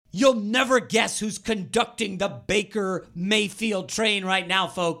You'll never guess who's conducting the Baker Mayfield train right now,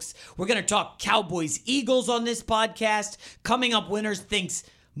 folks. We're going to talk Cowboys-Eagles on this podcast. Coming up, Winners thinks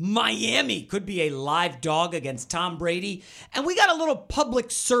Miami could be a live dog against Tom Brady. And we got a little public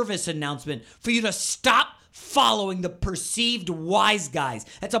service announcement for you to stop following the perceived wise guys.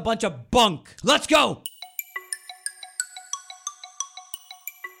 That's a bunch of bunk. Let's go.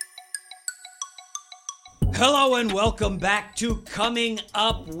 Hello and welcome back to Coming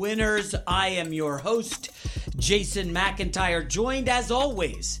Up Winners. I am your host, Jason McIntyre, joined as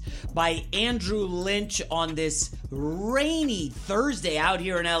always by Andrew Lynch on this rainy Thursday out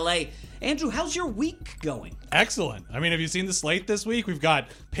here in LA. Andrew, how's your week going? Excellent. I mean, have you seen the slate this week? We've got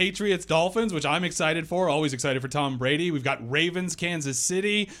Patriots, Dolphins, which I'm excited for. Always excited for Tom Brady. We've got Ravens, Kansas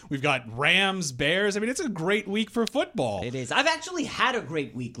City. We've got Rams, Bears. I mean, it's a great week for football. It is. I've actually had a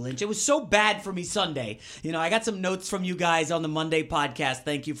great week, Lynch. It was so bad for me Sunday. You know, I got some notes from you guys on the Monday podcast.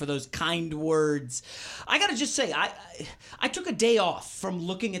 Thank you for those kind words. I got to just say, I took a day off from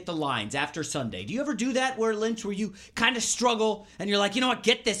looking at the lines after Sunday. Do you ever do that, Lynch, where you kind of struggle and you're like, you know what,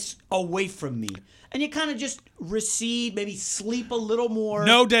 get this away from me? And you kind of just recede, maybe sleep a little more.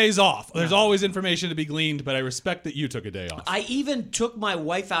 No days off. There's always information to be gleaned, but I respect that you took a day off. I even took my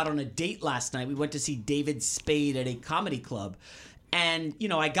wife out on a date last night. We went to see David Spade at a comedy club. And, you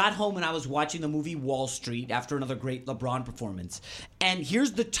know, I got home and I was watching the movie Wall Street after another great LeBron performance. And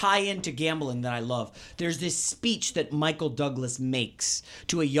here's the tie-in to gambling that I love. There's this speech that Michael Douglas makes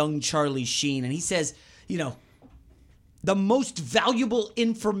to a young Charlie Sheen. And he says, you know, the most valuable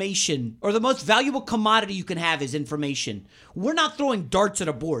information or the most valuable commodity you can have is information. We're not throwing darts at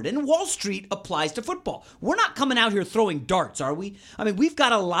a board. And Wall Street applies to football. We're not coming out here throwing darts, are we? I mean, we've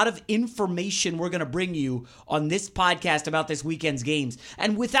got a lot of information we're going to bring you on this podcast about this weekend's games.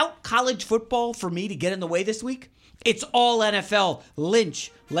 And without college football for me to get in the way this week, it's all NFL.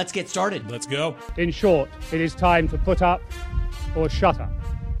 Lynch, let's get started. Let's go. In short, it is time to put up or shut up.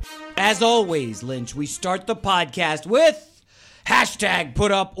 As always, Lynch, we start the podcast with hashtag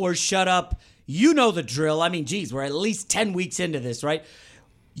put up or shut up. You know the drill. I mean, geez, we're at least 10 weeks into this, right?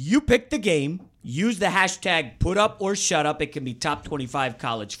 You pick the game, use the hashtag put up or shut up. It can be top 25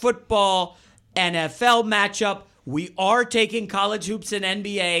 college football, NFL matchup. We are taking college hoops and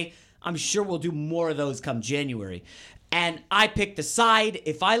NBA. I'm sure we'll do more of those come January. And I pick the side.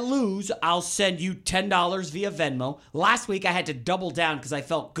 If I lose, I'll send you $10 via Venmo. Last week, I had to double down because I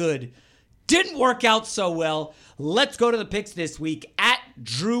felt good. Didn't work out so well. Let's go to the picks this week at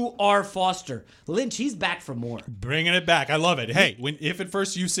Drew R. Foster. Lynch, he's back for more. Bringing it back. I love it. Hey, if at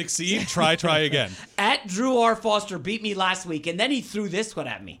first you succeed, try again. At Drew R. Foster beat me last week, and then he threw this one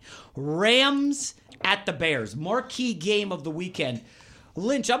at me. Rams at the Bears. Marquee game of the weekend.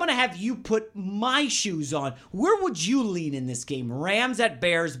 Lynch, I'm going to have you put my shoes on. Where would you lean in this game? Rams at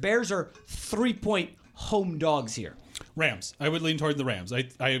Bears. Bears are 3-point home dogs here. Rams. I would lean toward the Rams.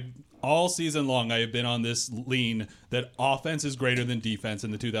 I all season long, I have been on this lean that offense is greater than defense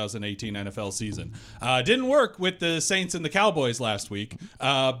in the 2018 NFL season. Didn't work with the Saints and the Cowboys last week,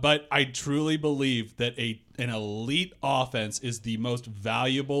 but I truly believe that an elite offense is the most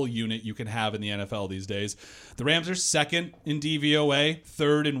valuable unit you can have in the NFL these days. The Rams are second in DVOA,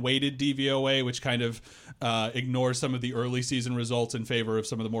 third in weighted DVOA, which kind of ignores some of the early season results in favor of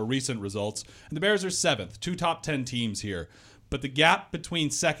some of the more recent results. And the Bears are seventh, two top 10 teams here. But the gap between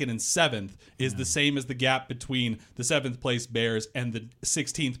second and seventh is the same as the gap between the 7th place Bears and the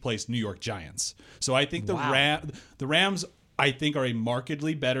 16th place New York Giants. So I think the Rams, I think, are a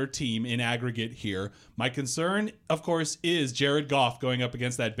markedly better team in aggregate here. My concern, of course, is Jared Goff going up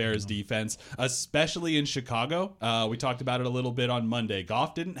against that Bears defense, especially in Chicago. We talked about it a little bit on Monday.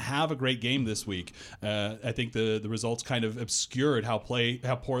 Goff didn't have a great game this week. I think the results kind of obscured how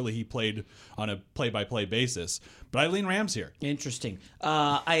poorly he played on a play-by-play basis. But I lean Rams here. Interesting.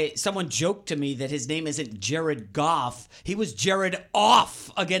 Someone joked to me that his name isn't Jared Goff. He was Jared Off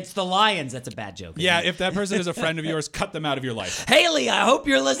against the Lions. That's a bad joke. Yeah, if that person is a friend of yours, cut them out of your life. Haley, I hope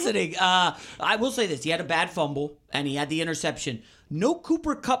you're listening. I will say this. He had a bad fumble, and he had the interception. No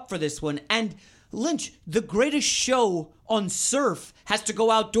Cooper Kupp for this one. And Lynch, the greatest show on surf, has to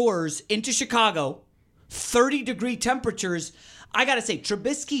go outdoors into Chicago, 30-degree temperatures. I got to say,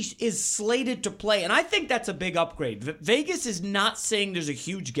 Trubisky is slated to play, and I think that's a big upgrade. Vegas is not saying there's a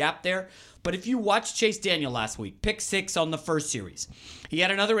huge gap there, but if you watched Chase Daniel last week, pick 6 on the first series. He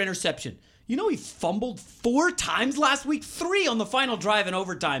had another interception. You know, he fumbled 4 times last week, 3 on the final drive in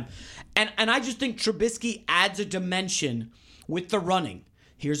overtime. And I just think Trubisky adds a dimension with the running.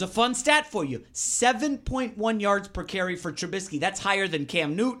 Here's a fun stat for you. 7.1 yards per carry for Trubisky. That's higher than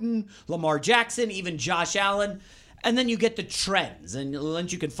Cam Newton, Lamar Jackson, even Josh Allen. And then you get the trends, and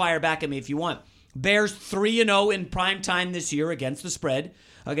Lynch, you can fire back at me if you want. Bears 3-0 in prime time this year against the spread,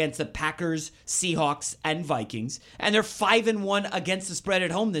 against the Packers, Seahawks, and Vikings. And they're 5-1 against the spread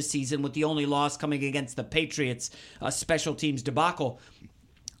at home this season, with the only loss coming against the Patriots, a special teams debacle.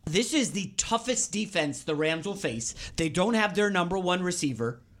 This is the toughest defense the Rams will face. They don't have their number one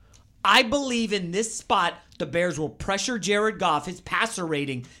receiver. I believe in this spot, the Bears will pressure Jared Goff. His passer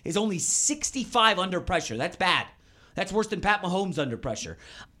rating is only 65 under pressure. That's bad. That's worse than Pat Mahomes under pressure.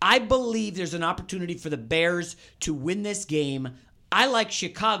 I believe there's an opportunity for the Bears to win this game. I like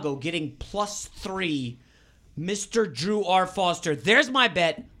Chicago getting +3. Mr. Drew R. Foster. There's my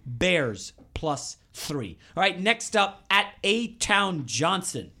bet. Bears +3. All right, next up, at A-Town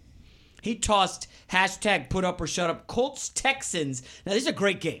Johnson. He tossed hashtag put up or shut up Colts Texans. Now, this is a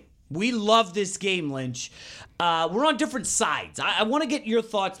great game. We love this game, Lynch. We're on different sides. I want to get your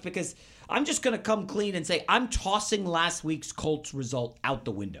thoughts because I'm just going to come clean and say I'm tossing last week's Colts result out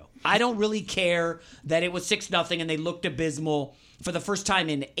the window. I don't really care that it was 6-0 and they looked abysmal. For the first time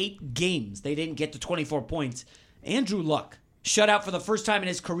in 8 games, they didn't get to 24 points. Andrew Luck shut out for the first time in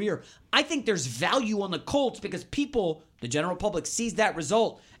his career. I think there's value on the Colts because people, the general public, sees that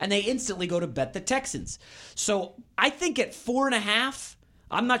result and they instantly go to bet the Texans. So I think at 4.5,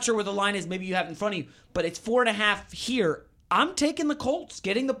 I'm not sure where the line is. Maybe you have it in front of you, but it's 4.5 here. I'm taking the Colts,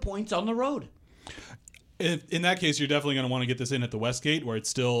 getting the points on the road. In that case, you're definitely going to want to get this in at the Westgate, where it's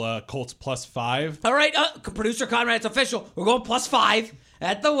still Colts +5. All right, producer Conrad, it's official. We're going +5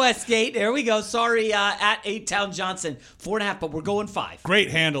 at the Westgate. There we go. Sorry, at A-Town Johnson. 4.5, but we're going 5.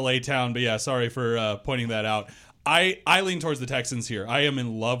 Great handle, A-Town, but yeah, sorry for pointing that out. I lean towards the Texans here. I am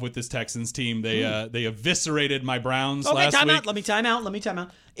in love with this Texans team. They eviscerated my Browns last week. Let me time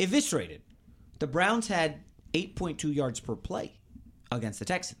out. Eviscerated. The Browns had 8.2 yards per play against the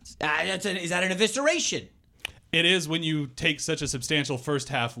Texans. Is that an evisceration? It is when you take such a substantial first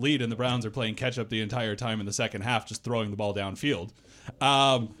half lead and the Browns are playing catch up the entire time in the second half, just throwing the ball downfield.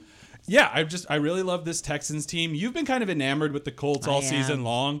 I really love this Texans team. You've been kind of enamored with the Colts all season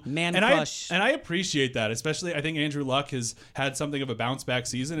long. Man and crush. I appreciate that, especially I think Andrew Luck has had something of a bounce back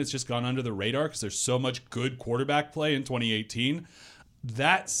season. It's just gone under the radar because there's so much good quarterback play in 2018.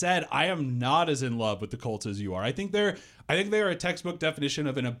 That said, I am not as in love with the Colts as you are. I think they're a textbook definition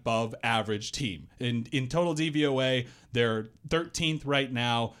of an above average team. In total DVOA, they're 13th right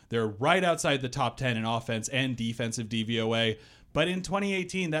now. They're right outside the top 10 in offense and defensive DVOA. But in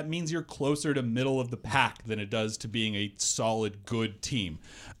 2018, that means you're closer to middle of the pack than it does to being a solid, good team.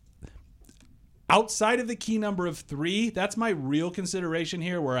 Outside of the key number of 3, that's my real consideration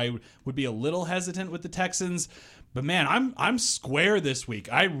here, where I would be a little hesitant with the Texans. But man, I'm square this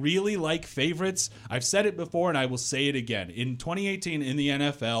week. I really like favorites. I've said it before and I will say it again. In 2018 in the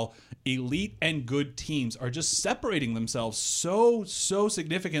NFL, elite and good teams are just separating themselves so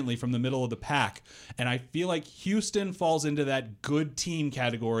significantly from the middle of the pack. And I feel like Houston falls into that good team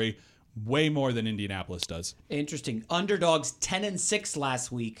category way more than Indianapolis does. Interesting. Underdogs 10-6 last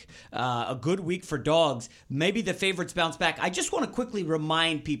week. A good week for dogs. Maybe the favorites bounce back. I just want to quickly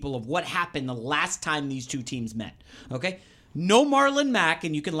remind people of what happened the last time these two teams met. Okay? No Marlon Mack,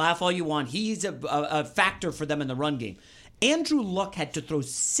 and you can laugh all you want. He's a factor for them in the run game. Andrew Luck had to throw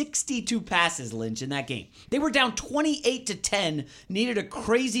 62 passes, Lynch, in that game. They were down 28-10, needed a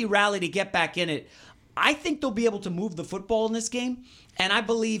crazy rally to get back in it. I think they'll be able to move the football in this game. And I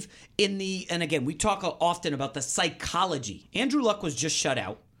believe and again, we talk often about the psychology. Andrew Luck was just shut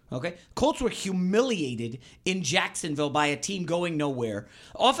out. Okay. Colts were humiliated in Jacksonville by a team going nowhere.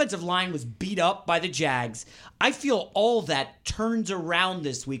 Offensive line was beat up by the Jags. I feel all that turns around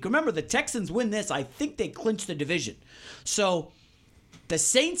this week. Remember, the Texans win this. I think they clinch the division. So the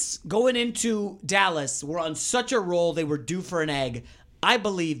Saints going into Dallas were on such a roll. They were due for an egg. I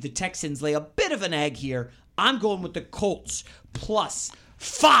believe the Texans lay a bit of an egg here. I'm going with the Colts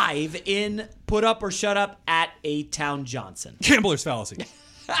 +5 in put up or shut up at A-Town Johnson. Gambler's fallacy.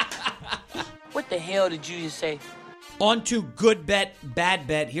 What the hell did you just say? On to good bet, bad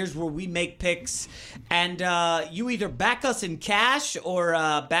bet. Here's where we make picks. And you either back us in cash or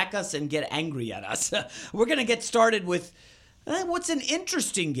back us and get angry at us. We're going to get started with what's an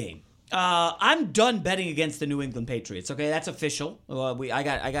interesting game. I'm done betting against the New England Patriots. Okay, that's official. I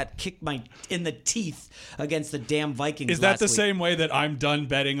got kicked in the teeth against the damn Vikings. Is that the week. same way that I'm done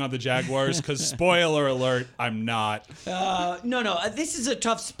betting on the Jaguars? Because spoiler alert, I'm not. No. This is a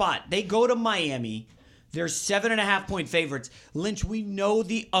tough spot. They go to Miami. They're 7.5-point favorites. Lynch, we know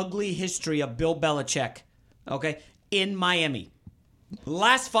the ugly history of Bill Belichick. Okay, in Miami,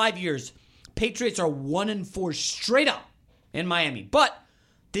 last 5 years, Patriots are 1-4 straight up in Miami, but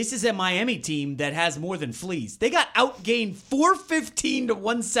this is a Miami team that has more than fleas. They got outgained 415 to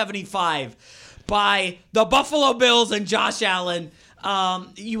 175 by the Buffalo Bills and Josh Allen.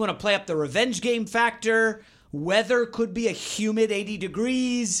 You want to play up the revenge game factor. Weather could be a humid 80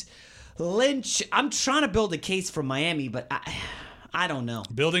 degrees. Lynch, I'm trying to build a case for Miami, but I don't know.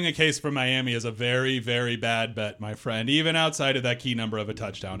 Building a case for Miami is a very, very bad bet, my friend, even outside of that key number of a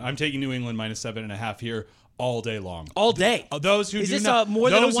touchdown. I'm taking New England minus 7.5 here all day long. All day. Those who Is do this not, more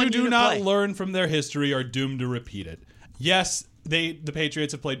than a those who do one-unit not play? learn from their history are doomed to repeat it. Yes, the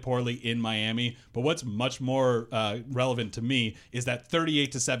Patriots have played poorly in Miami, but what's much more relevant to me is that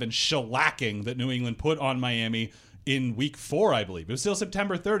 38-7 shellacking that New England put on Miami in week 4, I believe. It was still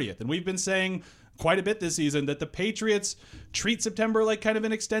September 30th, and we've been saying quite a bit this season that the Patriots treat September like kind of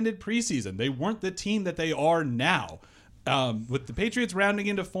an extended preseason. They weren't the team that they are now. With the Patriots rounding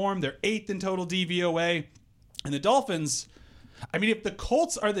into form, they're 8th in total DVOA, and the Dolphins, I mean, if the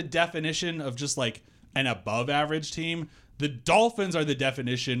Colts are the definition of just like an above average team, the Dolphins are the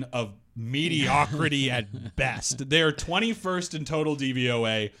definition of mediocrity at best. They're 21st in total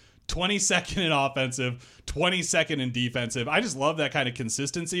DVOA, 22nd in offensive, 22nd in defensive. I just love that kind of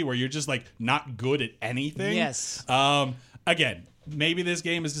consistency where you're just like not good at anything. Yes. Again, maybe this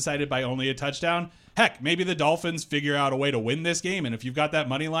game is decided by only a touchdown. Heck, maybe the Dolphins figure out a way to win this game. And if you've got that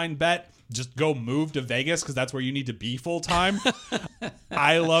money line bet, just go move to Vegas because that's where you need to be full time.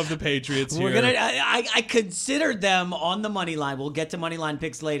 I love the Patriots here. I considered them on the money line. We'll get to money line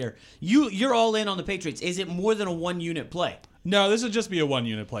picks later. You're all in on the Patriots. Is it more than a 1-unit play? No, this would just be a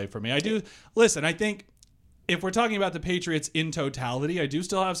 1-unit play for me. Listen, I think if we're talking about the Patriots in totality, I do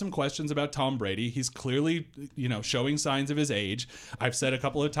still have some questions about Tom Brady. He's clearly, showing signs of his age. I've said a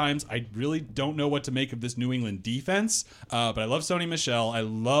couple of times, I really don't know what to make of this New England defense, but I love Sony Michel. I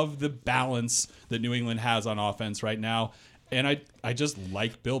love the balance that New England has on offense right now. And I just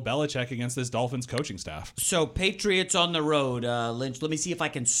like Bill Belichick against this Dolphins coaching staff. So Patriots on the road, Lynch. Let me see if I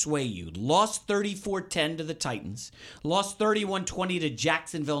can sway you. Lost 34-10 to the Titans. Lost 31-20 to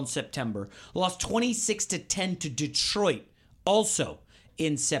Jacksonville in September. Lost 26-10 to Detroit, also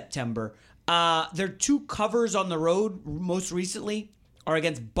in September. Their 2 covers on the road most recently are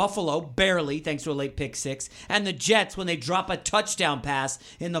against Buffalo, barely, thanks to a late pick 6, and the Jets when they drop a touchdown pass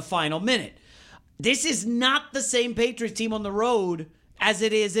in the final minute. This is not the same Patriots team on the road as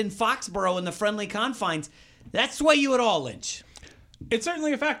it is in Foxborough in the friendly confines. That's sway you at all, Lynch. It's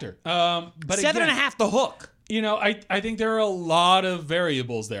certainly a factor. But 7.5 the hook. I think there are a lot of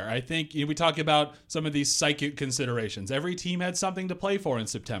variables there. I think we talk about some of these psychic considerations. Every team had something to play for in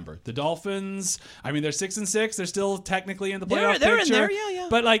September. The Dolphins, they're 6-6. They're still technically in the playoff They're picture. in there, yeah.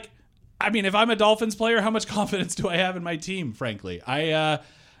 But if I'm a Dolphins player, how much confidence do I have in my team, frankly? I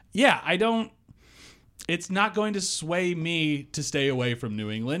don't. It's not going to sway me to stay away from New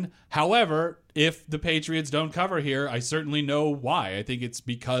England. However, if the Patriots don't cover here, I certainly know why. I think it's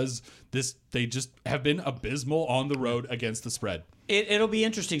because they just have been abysmal on the road against the spread. It'll be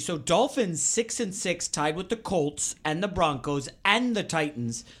interesting. So Dolphins 6-6, tied with the Colts and the Broncos and the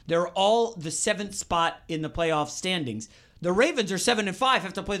Titans. They're all the 7th spot in the playoff standings. The Ravens are 7-5,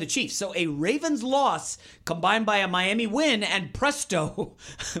 have to play the Chiefs. So a Ravens loss combined by a Miami win, and presto,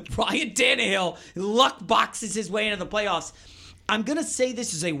 Ryan Tannehill luck boxes his way into the playoffs. I'm going to say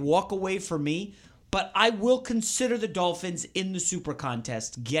this is a walk away for me, but I will consider the Dolphins in the Super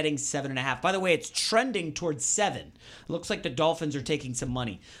Contest getting 7.5. By the way, it's trending towards 7. Looks like the Dolphins are taking some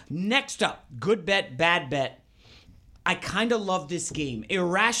money. Next up, good bet, bad bet. I kind of love this game.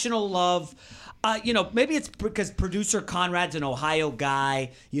 Irrational love. Maybe it's because producer Conrad's an Ohio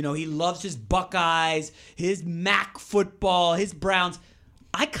guy. He loves his Buckeyes, his MAC football, his Browns.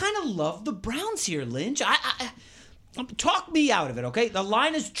 I kind of love the Browns here, Lynch. Talk me out of it, okay? The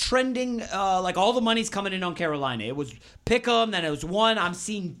line is trending like all the money's coming in on Carolina. It was pick 'em, then it was 1. I'm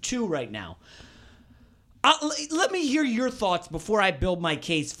seeing 2 right now. Let me hear your thoughts before I build my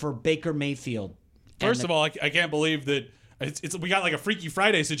case for Baker Mayfield. First of all, I can't believe that we got like a Freaky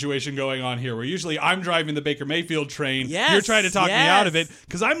Friday situation going on here where usually I'm driving the Baker Mayfield train. Yes, you're trying to talk me out of it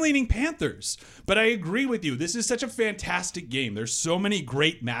because I'm leaning Panthers. But I agree with you. This is such a fantastic game. There's so many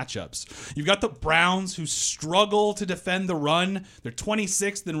great matchups. You've got the Browns who struggle to defend the run. They're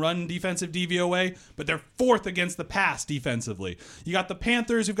 26th in run defensive DVOA, but they're 4th against the pass defensively. You got the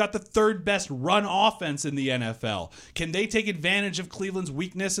Panthers who've got the 3rd best run offense in the NFL. Can they take advantage of Cleveland's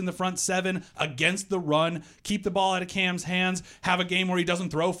weakness in the front 7 against the run, keep the ball out of Cam's hands, have a game where he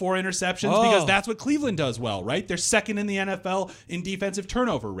doesn't throw 4 interceptions because that's what Cleveland does well, right? They're 2nd in the NFL in defensive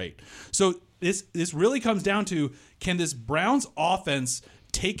turnover rate. So this really comes down to, can this Browns offense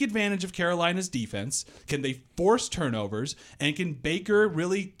take advantage of Carolina's defense? Can they force turnovers? And can Baker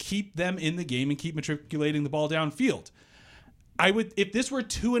really keep them in the game and keep matriculating the ball downfield? If this were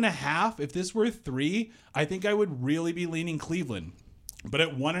 2.5, if this were 3, I think I would really be leaning Cleveland. But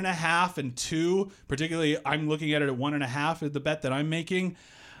at 1.5 and 2, particularly I'm looking at it at 1.5 is the bet that I'm making.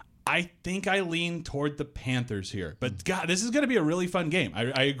 I think I lean toward the Panthers here. But God, this is going to be a really fun game.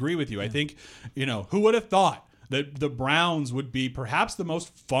 I agree with you. I think, who would have thought that the Browns would be perhaps the most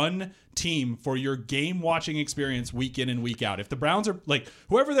fun team for your game watching experience week in and week out. If the Browns are like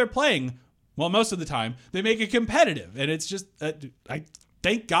whoever they're playing, well, most of the time they make it competitive, and it's just I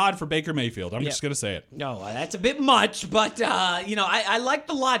thank God for Baker Mayfield. I'm just going to say it. No, that's a bit much, but, I like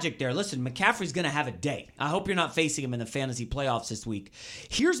the logic there. Listen, McCaffrey's going to have a day. I hope you're not facing him in the fantasy playoffs this week.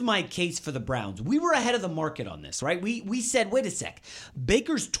 Here's my case for the Browns. We were ahead of the market on this, right? We said, wait a sec.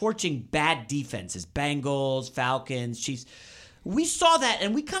 Baker's torching bad defenses, Bengals, Falcons, Chiefs. We saw that,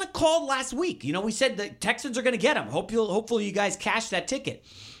 and we kind of called last week. We said the Texans are going to get him. Hopefully you guys cash that ticket.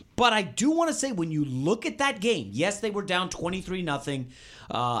 But I do want to say, when you look at that game, yes, they were down 23-0.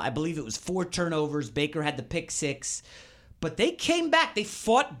 I believe it was 4 turnovers. Baker had the pick 6. But they came back. They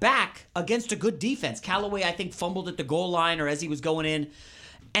fought back against a good defense. Callaway, I think, fumbled at the goal line or as he was going in.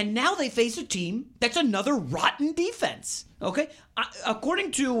 And now they face a team that's another rotten defense. Okay?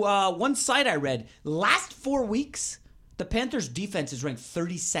 According to one site I read, last 4 weeks, the Panthers' defense is ranked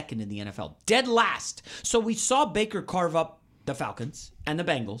 32nd in the NFL. Dead last. So we saw Baker carve up the Falcons and the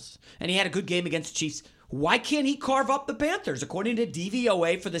Bengals, and he had a good game against the Chiefs. Why can't he carve up the Panthers? According to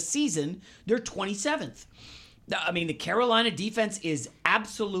DVOA for the season, they're 27th. I mean, the Carolina defense is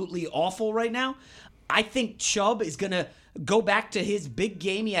absolutely awful right now. I think Chubb is going to go back to his big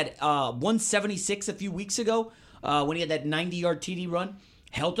game. He had 176 a few weeks ago when he had that 90-yard TD run.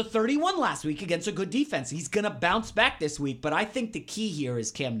 Held to 31 last week against a good defense. He's going to bounce back this week, but I think the key here is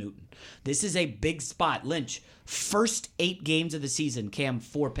Cam Newton. This is a big spot. Lynch, first 8 games of the season, Cam,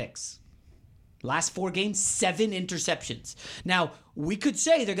 4 picks. Last 4 games, 7 interceptions. Now, we could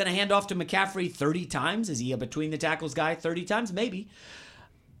say they're going to hand off to McCaffrey 30 times. Is he a between the tackles guy 30 times? Maybe.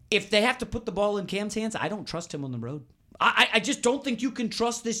 If they have to put the ball in Cam's hands, I don't trust him on the road. I just don't think you can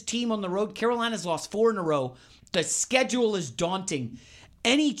trust this team on the road. Carolina's lost 4 in a row. The schedule is daunting.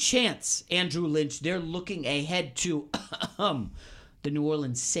 Any chance, Andrew Lynch, they're looking ahead to the New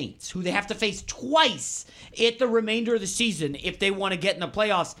Orleans Saints, who they have to face twice at the remainder of the season if they want to get in the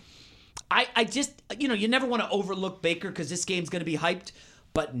playoffs. I just, you never want to overlook Baker because this game's going to be hyped.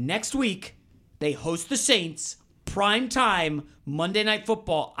 But next week, they host the Saints, prime time, Monday Night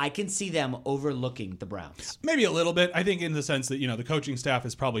Football. I can see them overlooking the Browns. Maybe a little bit. I think in the sense that, the coaching staff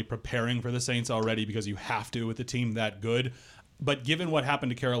is probably preparing for the Saints already because you have to with a team that good. But given what happened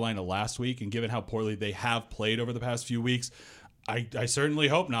to Carolina last week and given how poorly they have played over the past few weeks, I certainly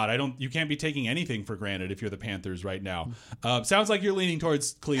hope not. You can't be taking anything for granted if you're the Panthers right now. Sounds like you're leaning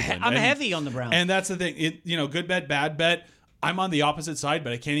towards Cleveland. I'm heavy on the Browns. And that's the thing. Good bet, bad bet. I'm on the opposite side,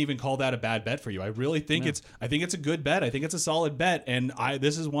 but I can't even call that a bad bet for you. I really think it's a good bet. I think it's a solid bet. And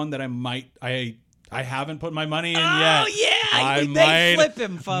this is one that I haven't put my money in yet. Oh, yeah. I might flip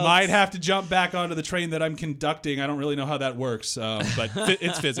him, folks. Might have to jump back onto the train that I'm conducting. I don't really know how that works, but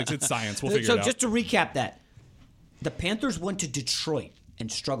it's physics. It's science. We'll figure it out. So just to recap that, the Panthers went to Detroit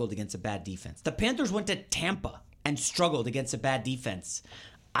and struggled against a bad defense. The Panthers went to Tampa and struggled against a bad defense.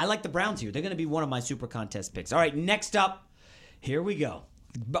 I like the Browns here. They're going to be one of my super contest picks. All right, next up, here we go.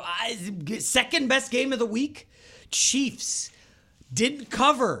 Second best game of the week. Chiefs didn't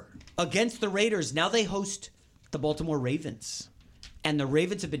cover against the Raiders. Now they host the Baltimore Ravens. And the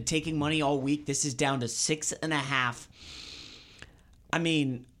Ravens have been taking money all week. This is down to 6.5. I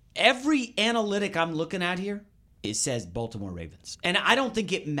mean, every analytic I'm looking at here, it says Baltimore Ravens. And I don't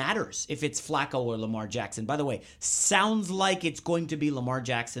think it matters if it's Flacco or Lamar Jackson. By the way, sounds like it's going to be Lamar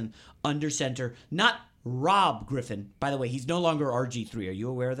Jackson under center, not Rob Griffin. By the way, he's no longer RG3. Are you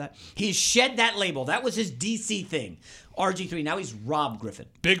aware of that? He's shed that label. That was his DC thing. RG3. Now he's Rob Griffin.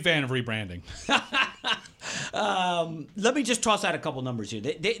 Big fan of rebranding. Let me just toss out a couple numbers here.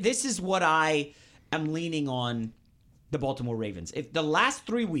 This is what I am leaning on the Baltimore Ravens. If the last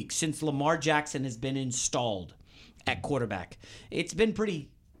 3 weeks since Lamar Jackson has been installed at quarterback, it's been pretty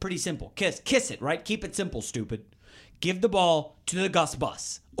simple. Kiss it, right? Keep it simple, stupid. Give the ball to the Gus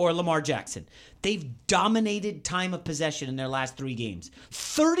Bus or Lamar Jackson. They've dominated time of possession in their last 3 games.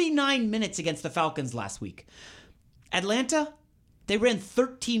 39 minutes against the Falcons last week. Atlanta, they ran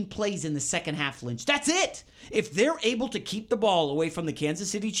 13 plays in the second half, Lynch. That's it. If they're able to keep the ball away from the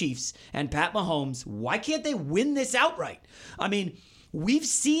Kansas City Chiefs and Pat Mahomes, why can't they win this outright? I mean, we've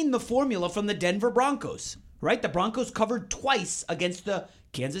seen the formula from the Denver Broncos. right? The Broncos covered twice against the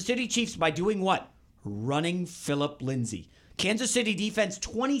Kansas City Chiefs by doing what? Running Phillip Lindsay. Kansas City defense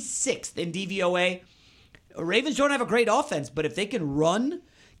 26th in DVOA. Ravens don't have a great offense, but if they can run,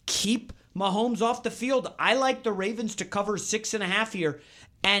 keep Mahomes off the field, I like the Ravens to cover 6.5 here.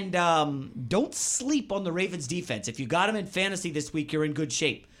 And don't sleep on the Ravens defense. If you got them in fantasy this week, you're in good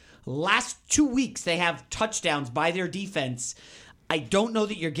shape. Last 2 weeks, they have touchdowns by their defense. I don't know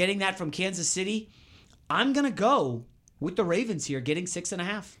that you're getting that from Kansas City. I'm going to go with the Ravens here, getting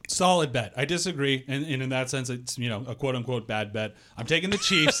 6.5. Solid bet. I disagree, and in that sense, it's a quote unquote bad bet. I'm taking the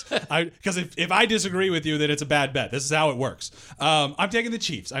Chiefs because if I disagree with you, then it's a bad bet. This is how it works. I'm taking the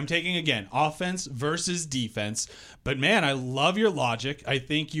Chiefs. I'm taking again offense versus defense. But man, I love your logic. I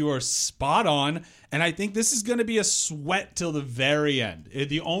think you are spot on, and I think this is going to be a sweat till the very end.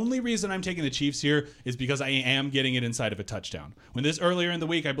 The only reason I'm taking the Chiefs here is because I am getting it inside of a touchdown. When this earlier in the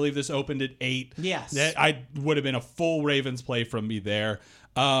week, I believe this opened at 8. Yes, I would have been a full Ravens play from me there.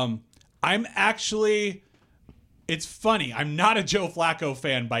 I'm actually, it's funny, I'm not a Joe Flacco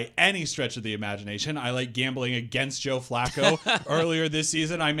fan by any stretch of the imagination. I like gambling against Joe Flacco. Earlier this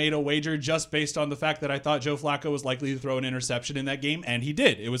season, I made a wager just based on the fact that I thought Joe Flacco was likely to throw an interception in that game, and he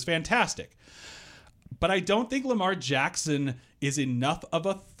did. It was fantastic. But I don't think Lamar Jackson is enough of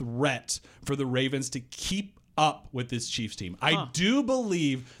a threat for the Ravens to keep up with this Chiefs team. I do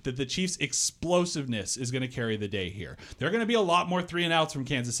believe that the Chiefs' explosiveness is going to carry the day here. There are going to be a lot more 3-and-outs from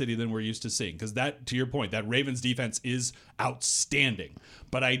Kansas City than we're used to seeing, because that, to your point, that Ravens defense is outstanding.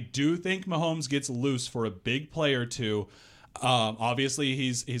 But I do think Mahomes gets loose for a big play or two. Obviously,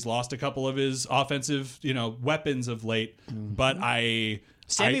 he's lost a couple of his offensive, weapons of late, but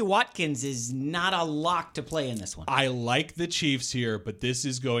Sammy Watkins is not a lock to play in this one. I like the Chiefs here, but this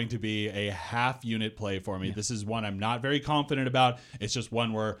is going to be a half-unit play for me. Yeah. This is one I'm not very confident about. It's just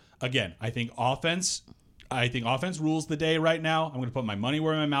one where, again, I think offense rules the day right now. I'm going to put my money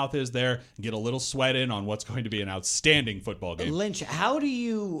where my mouth is there and get a little sweat in on what's going to be an outstanding football game. Lynch, how do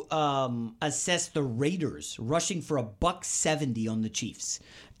you assess the Raiders rushing for $170 on the Chiefs?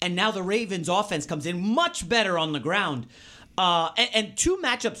 And now the Ravens offense comes in much better on the ground. And two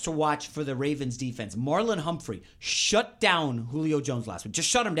matchups to watch for the Ravens defense. Marlon Humphrey shut down Julio Jones last week. Just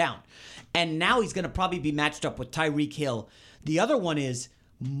shut him down. And now he's going to probably be matched up with Tyreek Hill. The other one is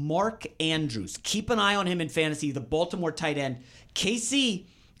Mark Andrews. Keep an eye on him in fantasy, the Baltimore tight end. KC,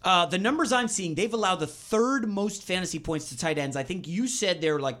 the numbers I'm seeing, they've allowed the third most fantasy points to tight ends. I think you said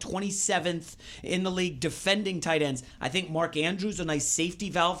they're like 27th in the league defending tight ends. I think Mark Andrews, a nice safety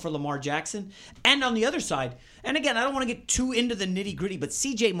valve for Lamar Jackson. And on the other side, and again, I don't want to get too into the nitty-gritty, but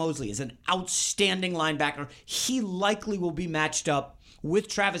C.J. Mosley is an outstanding linebacker. He likely will be matched up with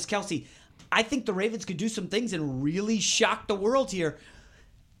Travis Kelce. I think the Ravens could do some things and really shock the world here.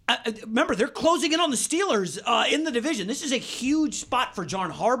 Remember, they're closing in on the Steelers in the division. This is a huge spot for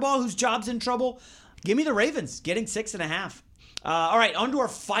John Harbaugh, whose job's in trouble. Give me the Ravens, getting 6.5. All right, on to our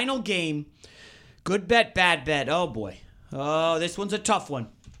final game. Good bet, bad bet. Oh, boy. Oh, this one's a tough one.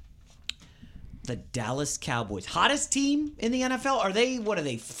 The Dallas Cowboys. Hottest team in the NFL? Are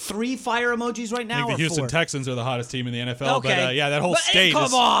they 3 fire emojis right now? I think the Houston 4? Texans are the hottest team in the NFL. Okay. But that whole state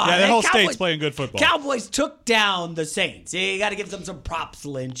come on. Yeah, that whole Cowboys, state's playing good football. Cowboys took down the Saints. You got to give them some props,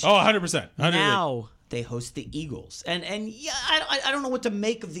 Lynch. Oh, 100%. Now they host the Eagles. And yeah, I don't know what to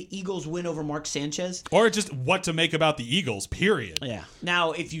make of the Eagles' win over Mark Sanchez. Or just what to make about the Eagles, period. Yeah.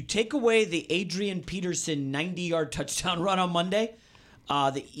 Now, if you take away the Adrian Peterson 90-yard touchdown run on Monday,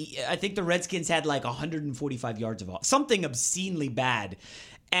 I think the Redskins had like 145 yards of offense, something obscenely bad.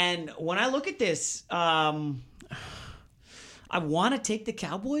 And when I look at this, I want to take the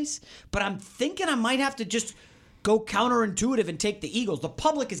Cowboys, but I'm thinking I might have to just go counterintuitive and take the Eagles. The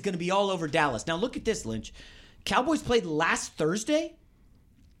public is going to be all over Dallas. Now look at this, Lynch. Cowboys played last Thursday.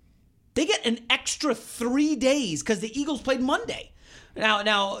 They get an extra 3 days because the Eagles played Monday.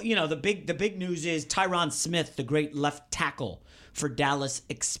 Now the big news is Tyron Smith, the great left tackle for Dallas,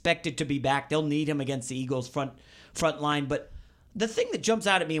 expected to be back. They'll need him against the Eagles front line. But the thing that jumps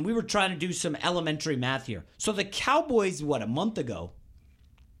out at me, and we were trying to do some elementary math here. So the Cowboys, maybe a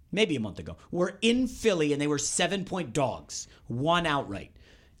month ago, were in Philly and they were 7-point dogs, won outright.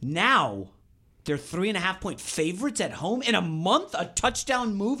 Now they're 3.5-point favorites at home in a month. A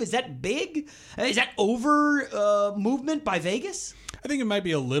touchdown move, is that big? Is that over movement by Vegas? I think it might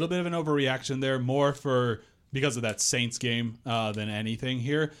be a little bit of an overreaction there, more because of that Saints game than anything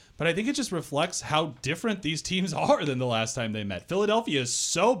here. But I think it just reflects how different these teams are than the last time they met. Philadelphia is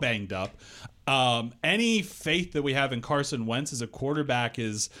so banged up. Any faith that we have in Carson Wentz as a quarterback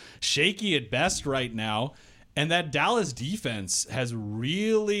is shaky at best right now. And that Dallas defense has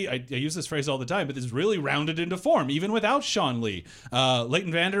really, I use this phrase all the time, but it's really rounded into form, even without Sean Lee.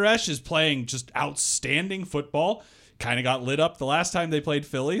 Leighton Vander Esch is playing just outstanding football. Kind of got lit up the last time they played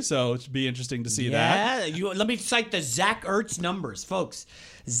Philly, so it should be interesting to see that. Yeah, let me cite the Zach Ertz numbers, folks.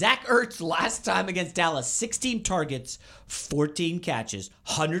 Zach Ertz last time against Dallas, 16 targets, 14 catches,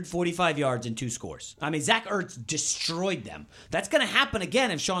 145 yards, and 2 scores. I mean, Zach Ertz destroyed them. That's going to happen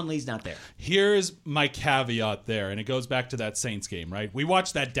again if Sean Lee's not there. Here's my caveat there, and it goes back to that Saints game, right? We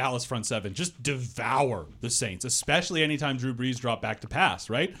watched that Dallas front seven just devour the Saints, especially anytime Drew Brees dropped back to pass,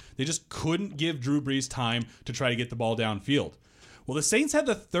 right? They just couldn't give Drew Brees time to try to get the ball downfield. Well, the Saints had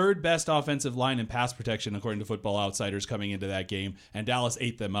the 3rd best offensive line in pass protection, according to Football Outsiders, coming into that game, and Dallas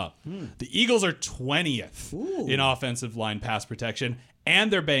ate them up. The Eagles are 20th in offensive line pass protection,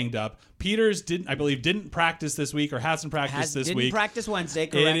 and they're banged up. Peters didn't practice this week or hasn't practiced this week. Didn't practice Wednesday,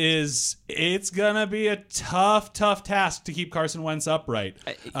 correct? It's going to be a tough task to keep Carson Wentz upright.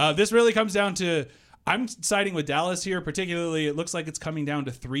 This really comes down to, I'm siding with Dallas here, particularly it looks like it's coming down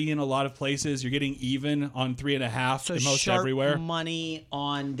to 3 in a lot of places. You're getting even on 3.5 in most sharp everywhere. Money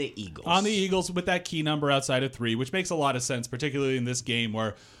on the Eagles. On the Eagles with that key number outside of 3, which makes a lot of sense, particularly in this game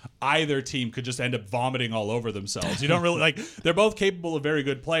where either team could just end up vomiting all over themselves. You don't really they're both capable of very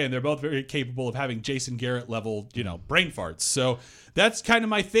good play, and they're both very capable of having Jason Garrett level, brain farts. So that's kind of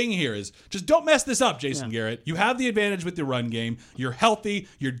my thing here is just don't mess this up, Jason Garrett. You have the advantage with the run game. You're healthy.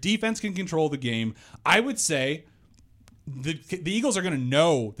 Your defense can control the game. I would say the Eagles are going to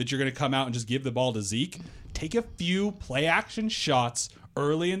know that you're going to come out and just give the ball to Zeke. Take a few play action shots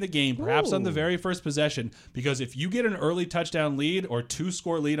early in the game, perhaps on the very first possession, because if you get an early touchdown lead or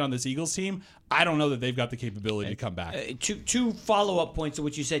 2-score lead on this Eagles team, I don't know that they've got the capability to come back. Two follow-up points to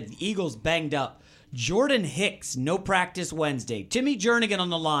what you said. The Eagles banged up. Jordan Hicks, no practice Wednesday. Timmy Jernigan on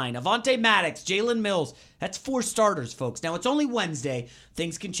the line. Avonte Maddox, Jalen Mills. That's 4 starters, folks. Now, it's only Wednesday.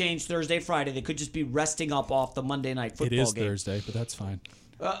 Things can change Thursday, Friday. They could just be resting up off the Monday night football game. It is Thursday, but that's fine.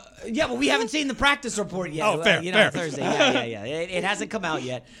 Yeah, but we haven't seen the practice report yet. Oh, fair. Thursday. Yeah. It hasn't come out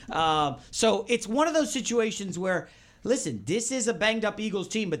yet. So it's one of those situations where, listen, this is a banged-up Eagles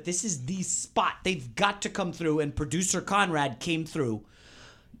team, but this is the spot. They've got to come through, and producer Conrad came through.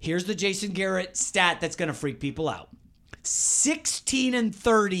 Here's the Jason Garrett stat that's going to freak people out.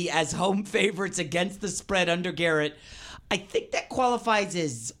 16-30 as home favorites against the spread under Garrett. I think that qualifies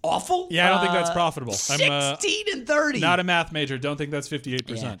as awful. Yeah, I don't think that's profitable. 16-30. Not a math major. Don't think that's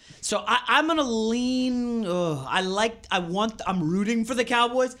 58%. Yeah. So I'm gonna lean. I'm rooting for the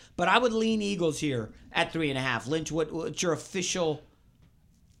Cowboys, but I would lean Eagles here at 3.5. Lynch, what's your official?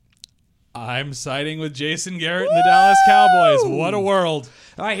 I'm siding with Jason Garrett and the Dallas Cowboys. What a world.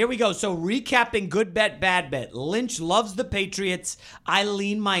 All right, here we go. So recapping good bet, bad bet. Lynch loves the Patriots. I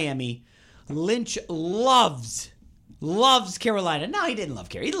lean Miami. Lynch loves Carolina. No, he didn't love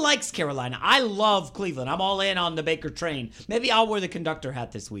Carolina. He likes Carolina. I love Cleveland. I'm all in on the Baker train. Maybe I'll wear the conductor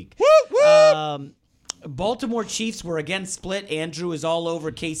hat this week. Baltimore Chiefs were again split. Andrew is all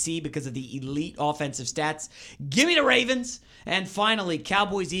over KC because of the elite offensive stats. Give me the Ravens. And finally,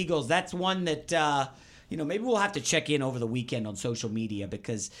 Cowboys Eagles. That's one that, maybe we'll have to check in over the weekend on social media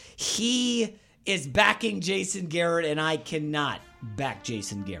because he is backing Jason Garrett and I cannot back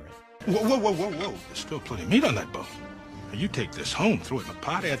Jason Garrett. Whoa. There's still plenty of meat on that bone. You take this home, throw it in a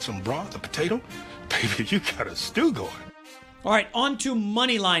pot, add some broth, a potato. Baby, you got a stew going. All right, on to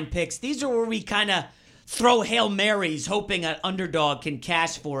Moneyline picks. These are where we kind of throw Hail Marys, hoping an underdog can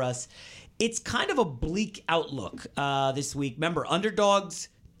cash for us. It's kind of a bleak outlook this week. Remember, underdogs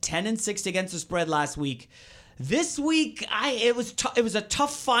 10-6 against the spread last week. This week, it was a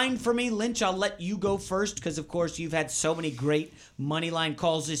tough find for me. Lynch, I'll let you go first because, of course, you've had so many great Moneyline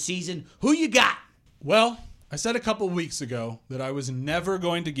calls this season. Who you got? Well, I said a couple weeks ago that I was never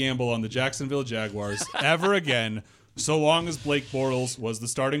going to gamble on the Jacksonville Jaguars ever again so long as Blake Bortles was the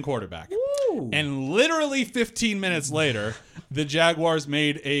starting quarterback. Ooh. And literally 15 minutes later, the Jaguars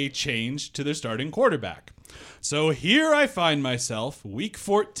made a change to their starting quarterback. So here I find myself, week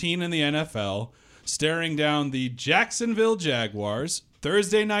 14 in the NFL, staring down the Jacksonville Jaguars,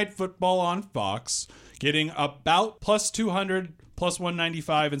 Thursday Night Football on Fox, getting about plus 200, plus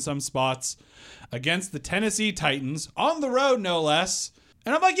 195 in some spots, against the Tennessee Titans, on the road no less.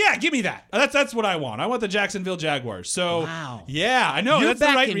 And I'm like, yeah, give me that. That's what I want. I want the Jacksonville Jaguars. So, wow. Yeah, I know. You're that's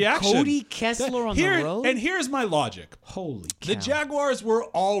the right reaction. Cody Kessler on the road? And here's my logic. Holy cow. The Jaguars were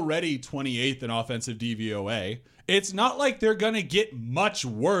already 28th in offensive DVOA. It's not like they're going to get much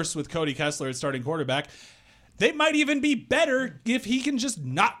worse with Cody Kessler at starting quarterback. They might even be better if he can just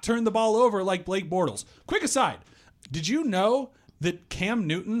not turn the ball over like Blake Bortles. Quick aside, did you know that Cam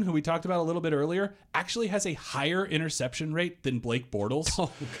Newton, who we talked about a little bit earlier, actually has a higher interception rate than Blake Bortles.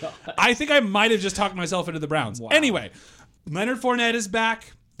 Oh, God. I think I might have just talked myself into the Browns. Wow. Anyway, Leonard Fournette is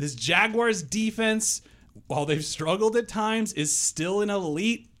back. This Jaguars defense, while they've struggled at times, is still an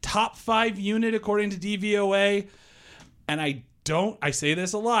elite top 5 unit according to DVOA. And I say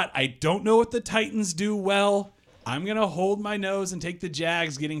this a lot, I don't know what the Titans do well. I'm going to hold my nose and take the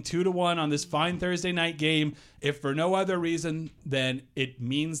Jags getting 2-1 on this fine Thursday night game, if for no other reason than it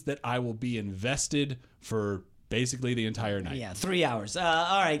means that I will be invested for basically the entire night. Yeah, 3 hours. All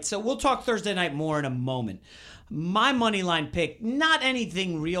right, so we'll talk Thursday night more in a moment. My money line pick, not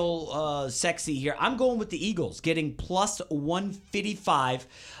anything real sexy here. I'm going with the Eagles, getting plus 155.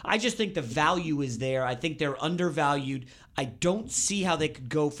 I just think the value is there. I think they're undervalued. I don't see how they could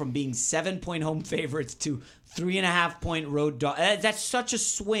go from being 7-point home favorites to 3.5-point road dog. That's such a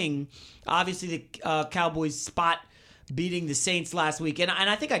swing. Obviously, the Cowboys spot beating the Saints last week. And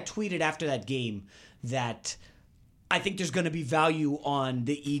I think I tweeted after that game that I think there's going to be value on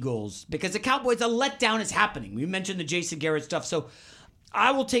the Eagles because the Cowboys, a letdown is happening. We mentioned the Jason Garrett stuff. So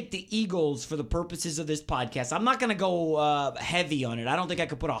I will take the Eagles for the purposes of this podcast. I'm not going to go heavy on it. I don't think I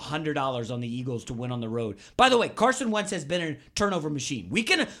could put $100 on the Eagles to win on the road. By the way, Carson Wentz has been a turnover machine. We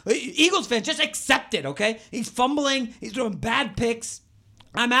can, Eagles fans, just accept it, okay? He's fumbling. He's doing bad picks.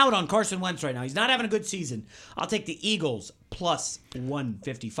 I'm out on Carson Wentz right now. He's not having a good season. I'll take the Eagles plus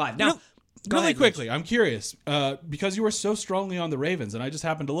 155. Now, really quickly, I'm curious, because you were so strongly on the Ravens, and I just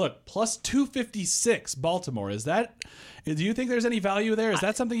happened to look, plus 256 Baltimore. Do you think there's any value there? Is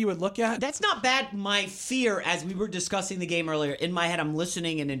that something you would look at? That's not bad. My fear, as we were discussing the game earlier, in my head, I'm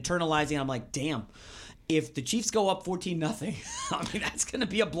listening and internalizing. I'm like, damn, if the Chiefs go up 14-0, I mean, that's going to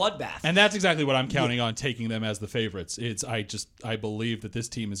be a bloodbath. And that's exactly what I'm counting on, taking them as the favorites. I believe that this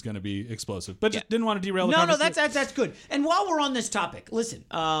team is going to be explosive. But just didn't want to derail the conversation. No, that's good. And while we're on this topic, listen,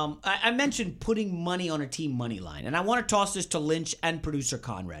 I mentioned putting money on a team money line, and I want to toss this to Lynch and producer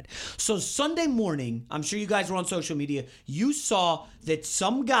Conrad. So Sunday morning, I'm sure you guys were on social media, you saw that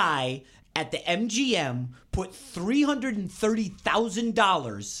some guy at the MGM put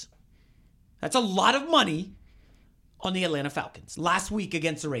 $330,000. That's a lot of money on the Atlanta Falcons last week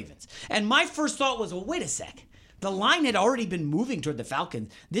against the Ravens. And my first thought was, well, wait a sec. The line had already been moving toward the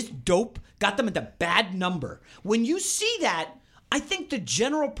Falcons. This dope got them at the bad number. When you see that, I think the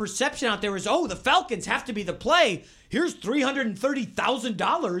general perception out there is, oh, the Falcons have to be the play. Here's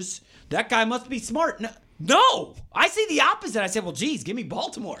 $330,000. That guy must be smart. No, I see the opposite. I said, well, geez, give me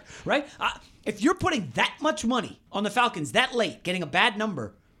Baltimore, right? If you're putting that much money on the Falcons that late, getting a bad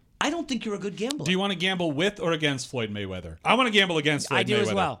number, I don't think you're a good gambler. Do you want to gamble with or against Floyd Mayweather? I want to gamble against Floyd Mayweather. I do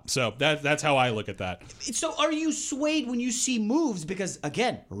as well. So that's how I look at that. So are you swayed when you see moves? Because,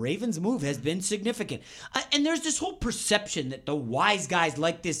 again, Ravens' move has been significant. And there's this whole perception that the wise guys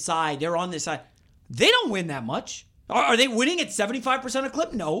like this side, they're on this side. They don't win that much. Are they winning at 75% a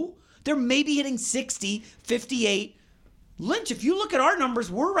clip? No. They're maybe hitting 60, 58. Lynch, if you look at our numbers,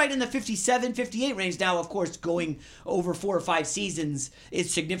 we're right in the 57, 58 range. Now, of course, going over 4 or 5 seasons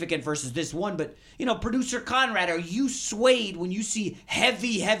is significant versus this one. But, producer Conrad, are you swayed when you see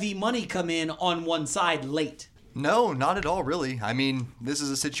heavy money come in on one side late? No, not at all, really. I mean, this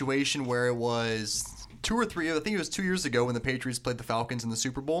is a situation where it was 2 or 3, I think it was 2 years ago when the Patriots played the Falcons in the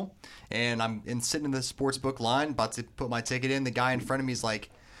Super Bowl. And I'm sitting in the sportsbook line, about to put my ticket in. The guy in front of me is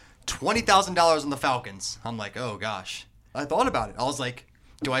like, $20,000 on the Falcons. I'm like, oh, gosh. I thought about it. I was like,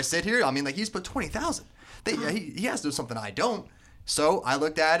 do I sit here? I mean, like, he's put 20,000. He has to do something I don't. So I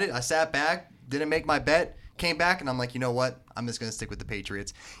looked at it. I sat back, didn't make my bet, came back, and I'm like, you know what? I'm just gonna stick with the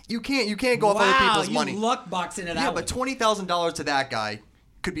Patriots. You can't go off other people's money. Wow, you luck boxing it out. Yeah, but $20,000 to that guy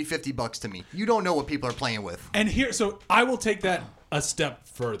could be $50 to me. You don't know what people are playing with. And so I will take that a step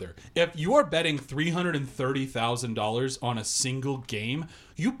further. If you are betting $330,000 on a single game,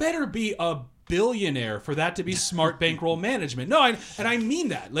 you better be a billionaire for that to be smart bankroll management. No, and I mean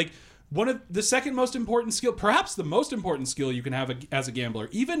that. Like, one of the second most important skill, perhaps the most important skill you can have as a gambler,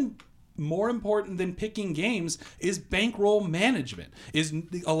 even more important than picking games, is bankroll management, is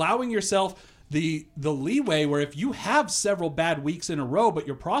allowing yourself the leeway where if you have several bad weeks in a row but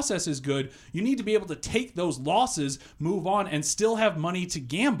your process is good, you need to be able to take those losses, move on, and still have money to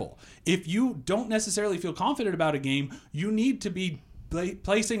gamble. If you don't necessarily feel confident about a game, you need to be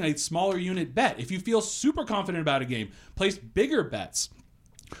placing a smaller unit bet. If you feel super confident about a game, place bigger bets.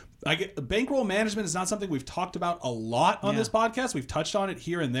 Bankroll management is not something we've talked about a lot on this podcast. We've touched on it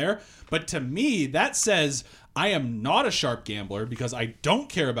here and there. But to me, that says I am not a sharp gambler because I don't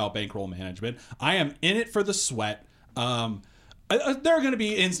care about bankroll management. I am in it for the sweat. There are going to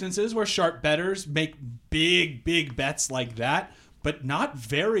be instances where sharp bettors make big bets like that. but not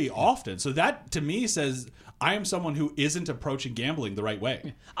very often. So that, to me, says I am someone who isn't approaching gambling the right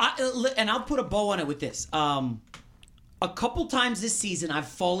way. And I'll put a bow on it with this. A couple times this season, I've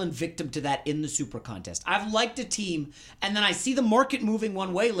fallen victim to that in the Super Contest. I've liked a team, and then I see the market moving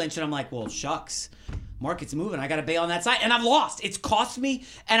one way, Lynch, and I'm like, well, shucks. Market's moving. I got to bail on that side. And I've lost. It's cost me,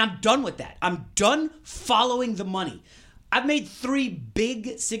 and I'm done with that. I'm done following the money. I've made 3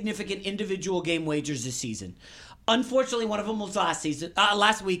 big, significant individual game wagers this season. Unfortunately, one of them was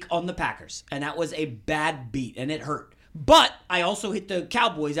last week on the Packers, and that was a bad beat, and it hurt. But I also hit the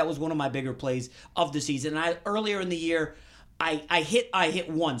Cowboys. That was one of my bigger plays of the season. And earlier in the year, I hit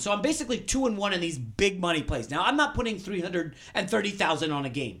one. So I'm basically 2-1 in these big money plays. Now, I'm not putting $330,000 on a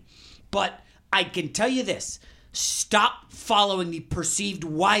game, but I can tell you this. Stop following the perceived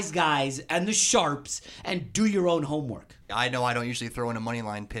wise guys and the sharps and do your own homework. I know I don't usually throw in a money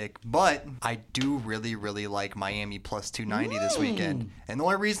line pick, but I do really, really like Miami plus 290 this weekend. And the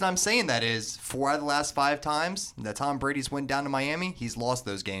only reason I'm saying that is 4 out of the last 5 times that Tom Brady's went down to Miami, he's lost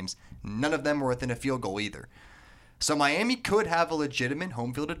those games. None of them were within a field goal either. So Miami could have a legitimate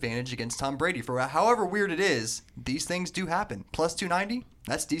home field advantage against Tom Brady. For however weird it is, these things do happen. Plus 290,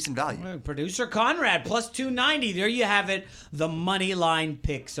 that's decent value. Producer Conrad, plus 290. There you have it. The money line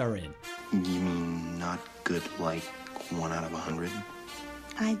picks are in. You mean not good like 1 out of 100?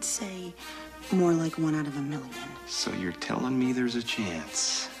 I'd say more like 1 out of 1,000,000. So you're telling me there's a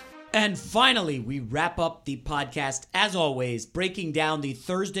chance? And finally, we wrap up the podcast, as always, breaking down the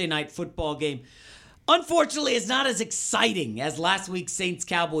Thursday night football game. Unfortunately, it's not as exciting as last week's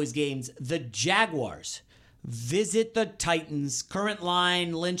Saints-Cowboys games. The Jaguars visit the Titans. Current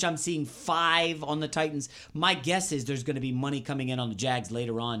line, Lynch, I'm seeing 5 on the Titans. My guess is there's going to be money coming in on the Jags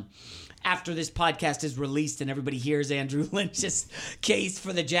later on. After this podcast is released and everybody hears Andrew Lynch's case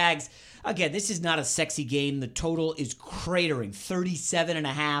for the Jags. Again, this is not a sexy game. The total is cratering,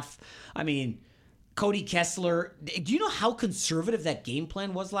 37.5. I mean, Cody Kessler, do you know how conservative that game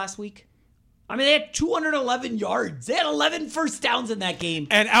plan was last week? I mean, they had 211 yards. They had 11 first downs in that game.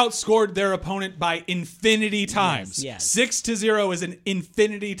 And outscored their opponent by infinity times. Yes. 6-0 is an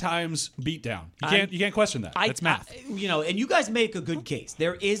infinity times beatdown. You can't question that. That's math. And you guys make a good case.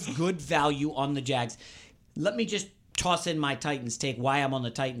 There is good value on the Jags. Let me just toss in my Titans take, why I'm on the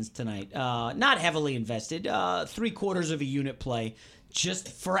Titans tonight. Not heavily invested. 3/4 of a unit play. Just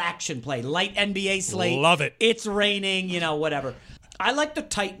for action play. Light NBA slate. Love it. It's raining, whatever. I like the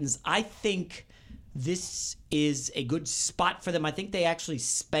Titans. I think this is a good spot for them. I think they actually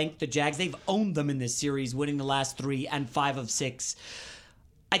spanked the Jags. They've owned them in this series, winning the last 3 and 5 of 6.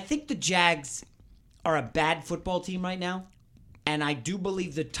 I think the Jags are a bad football team right now, and I do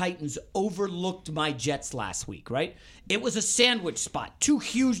believe the Titans overlooked my Jets last week, right? It was a sandwich spot. 2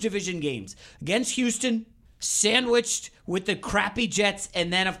 huge division games against Houston, sandwiched with the crappy Jets,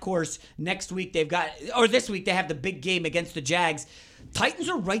 and then, of course, this week they have the big game against the Jags. Titans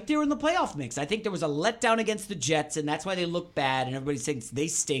are right there in the playoff mix. I think there was a letdown against the Jets, and that's why they look bad, and everybody thinks they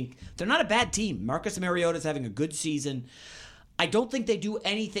stink. They're not a bad team. Marcus Mariota's having a good season. I don't think they do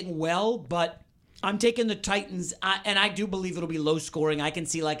anything well, but I'm taking the Titans, and I do believe it'll be low scoring. I can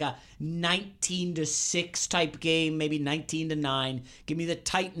see like a 19-6 type game, maybe 19-9. Give me the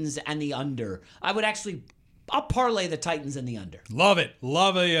Titans and the under. I'll parlay the Titans and the under. Love it.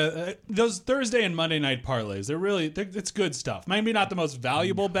 Love those Thursday and Monday night parlays. It's good stuff. Maybe not the most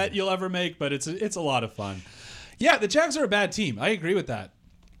valuable bet you'll ever make, but it's a lot of fun. Yeah, the Jags are a bad team. I agree with that.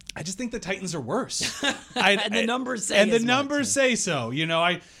 I just think the Titans are worse. And the numbers say so.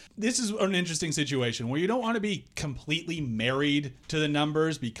 This is an interesting situation where you don't want to be completely married to the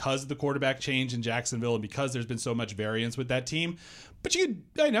numbers because of the quarterback change in Jacksonville and because there's been so much variance with that team. But you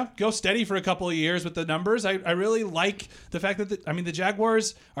go steady for a couple of years with the numbers. I really like the fact that the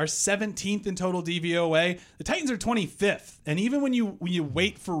Jaguars are 17th in total DVOA. The Titans are 25th. And even when you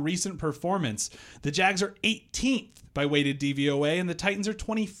wait for recent performance, the Jags are 18th by weighted DVOA and the Titans are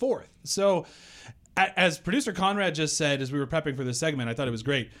 24th. So as producer Conrad just said as we were prepping for this segment, I thought it was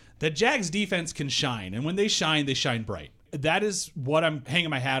great. The Jags defense can shine, and when they shine bright. That is what I'm hanging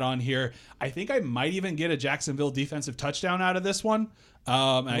my hat on here. I think I might even get a Jacksonville defensive touchdown out of this one.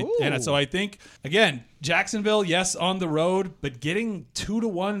 And so I think, again, Jacksonville, yes, on the road, but getting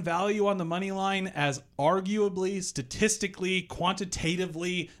 2-1 value on the money line as arguably, statistically,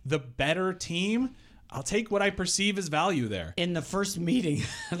 quantitatively the better team, I'll take what I perceive as value there. In the first meeting,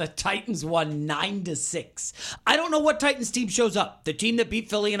 the Titans won 9-6. I don't know what Titans team shows up. The team that beat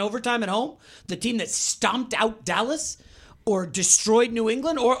Philly in overtime at home? The team that stomped out Dallas? Or destroyed New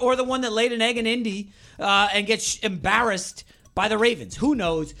England? Or the one that laid an egg in Indy and gets embarrassed by the Ravens? Who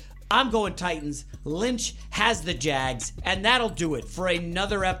knows? I'm going Titans. Lynch has the Jags. And that'll do it for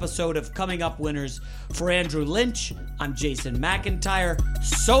another episode of Coming Up Winners. For Andrew Lynch, I'm Jason McIntyre.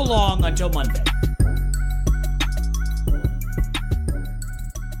 So long until Monday.